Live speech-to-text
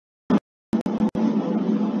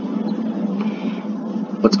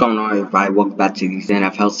What's going on, everybody? Welcome back to these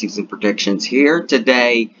NFL season predictions here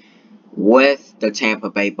today with the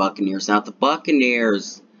Tampa Bay Buccaneers. Now, the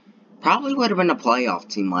Buccaneers probably would have been a playoff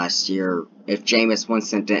team last year if Jameis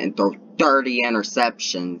Winston didn't throw 30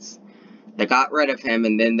 interceptions. They got rid of him,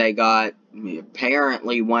 and then they got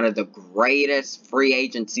apparently one of the greatest free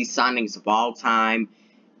agency signings of all time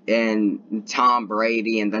in Tom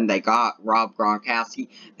Brady, and then they got Rob Gronkowski.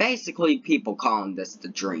 Basically, people calling this the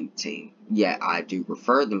dream team. Yeah, I do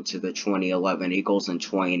refer them to the 2011 Eagles and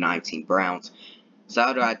 2019 Browns. So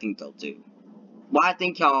how do I think they'll do? Well, I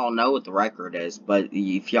think y'all know what the record is, but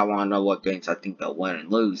if y'all want to know what games I think they'll win and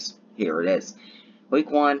lose, here it is. Week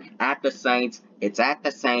 1, at the Saints. It's at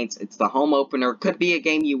the Saints. It's the home opener. Could be a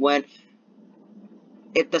game you win.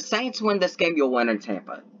 If the Saints win this game, you'll win in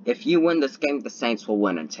Tampa. If you win this game, the Saints will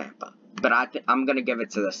win in Tampa. But I'm going to give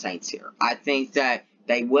it to the Saints here. I think that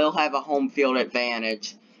they will have a home field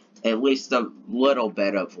advantage, at least a little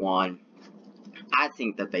bit of one. I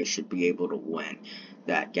think that they should be able to win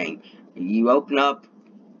that game. You open up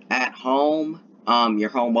at home, your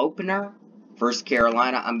home opener versus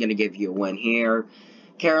Carolina. I'm going to give you a win here.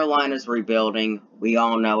 Carolina's rebuilding. We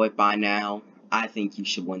all know it by now. I think you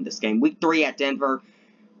should win this game. Week 3 at Denver.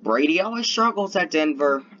 Brady always struggles at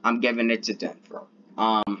Denver. I'm giving it to Denver.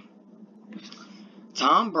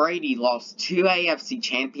 Tom Brady lost 2 AFC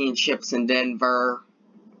championships in Denver.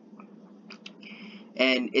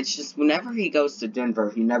 And it's just whenever he goes to Denver,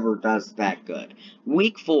 he never does that good.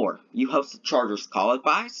 Week 4, you host the Chargers. Call it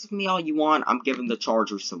bias me all you want. I'm giving the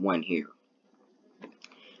Chargers a win here.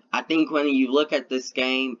 I think when you look at this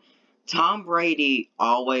game, Tom Brady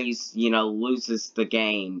always, loses the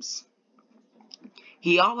games.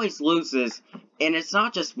 He always loses, and it's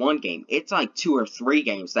not just one game. It's like 2 or 3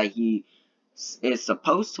 games that he is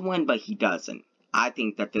supposed to win, but he doesn't. I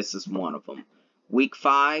think that this is one of them. Week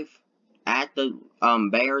 5, at the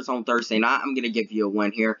Bears on Thursday night. I'm going to give you a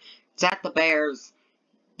win here. It's at the Bears,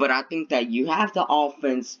 but I think that you have the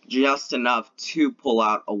offense just enough to pull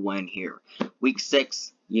out a win here. Week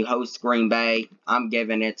 6, you host Green Bay. I'm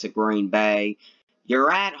giving it to Green Bay.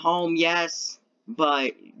 You're at home, yes.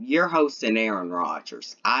 But you're hosting Aaron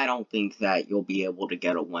Rodgers. I don't think that you'll be able to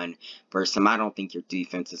get a win versus him. I don't think your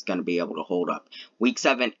defense is going to be able to hold up. Week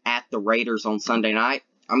 7 at the Raiders on Sunday night.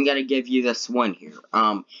 I'm going to give you this win here.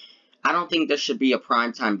 I don't think this should be a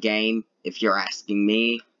primetime game, if you're asking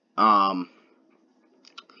me. I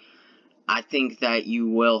think that you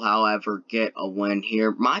will, however, get a win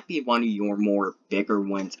here. Might be one of your more bigger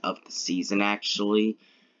wins of the season, actually.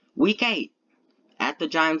 Week 8 at the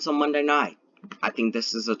Giants on Monday night. I think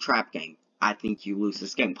this is a trap game. I think you lose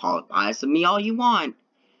this game. Call it bias of me all you want.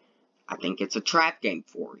 I think it's a trap game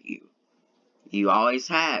for you.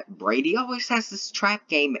 Brady always has this trap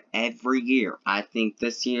game every year. I think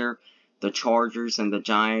this year, the Chargers and the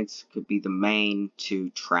Giants could be the main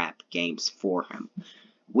 2 trap games for him.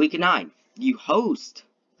 Week 9, you host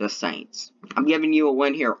the Saints. I'm giving you a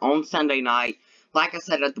win here on Sunday night. Like I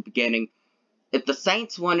said at the beginning, if the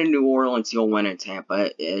Saints win in New Orleans, you'll win in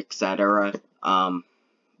Tampa, etc.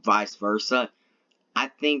 Vice versa. I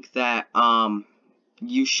think that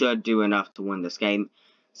you should do enough to win this game.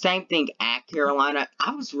 Same thing at Carolina.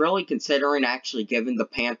 I was really considering actually giving the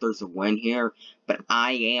Panthers a win here, but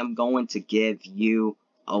I am going to give you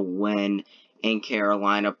a win in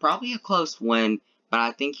Carolina. Probably a close win, but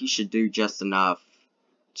I think you should do just enough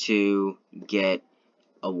to get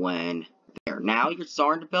a win there. Now you're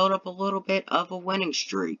starting to build up a little bit of a winning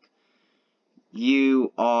streak.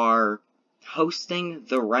 You are hosting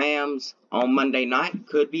the Rams on Monday night.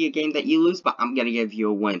 Could be a game that you lose, but I'm going to give you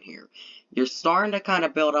a win here. You're starting to kind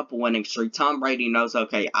of build up a winning streak. Tom Brady knows,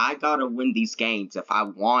 okay, I got to win these games if I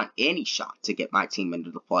want any shot to get my team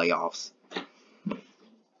into the playoffs.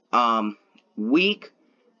 Week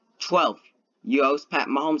 12. You host Pat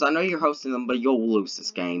Mahomes. I know you're hosting them, but you'll lose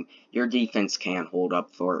this game. Your defense can't hold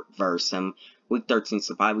up versus him. Week 13 is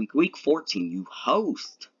the bye week. Week 14, you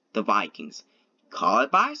host the Vikings. Call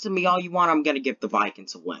it bias to me all you want. I'm going to give the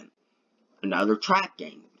Vikings a win. Another trap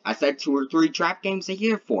game. I said 2 or 3 trap games a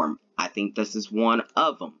year for him. I think this is one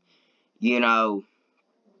of them.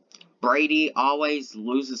 Brady always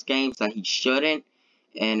loses games that he shouldn't.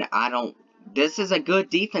 And this is a good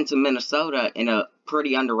defense in Minnesota and a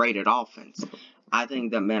pretty underrated offense. I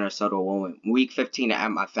think that Minnesota will win. Week 15 at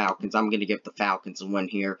my Falcons. I'm going to give the Falcons a win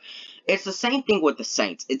here. It's the same thing with the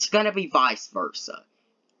Saints. It's going to be vice versa.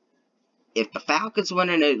 If the Falcons win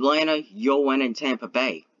in Atlanta, you'll win in Tampa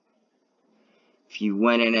Bay. If you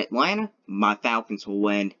win in Atlanta, my Falcons will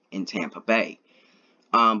win in Tampa Bay.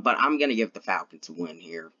 But I'm going to give the Falcons a win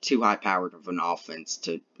here. Too high-powered of an offense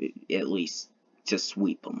to at least to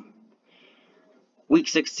sweep them. Week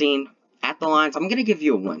 16 at the Lions. I'm going to give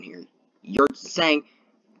you a win here. You're saying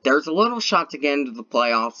there's a little shot to get into the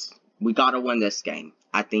playoffs. We got to win this game.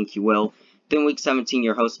 I think you will. Then week 17,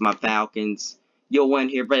 you're hosting my Falcons. You'll win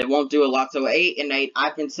here, but it won't do a lot. So 8-8,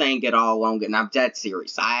 I've been saying it all along, and I'm dead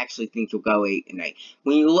serious. I actually think you'll go 8-8.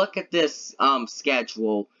 When you look at this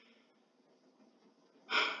schedule,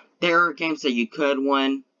 there are games that you could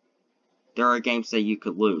win. There are games that you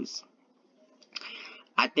could lose.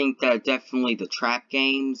 I think that definitely the trap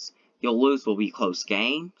games you'll lose will be close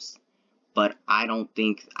games. But I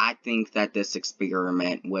think that this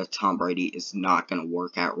experiment with Tom Brady is not going to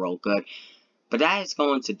work out real good. But that is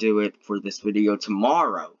going to do it for this video.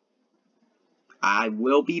 Tomorrow, I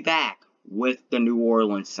will be back with the New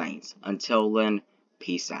Orleans Saints. Until then,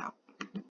 peace out.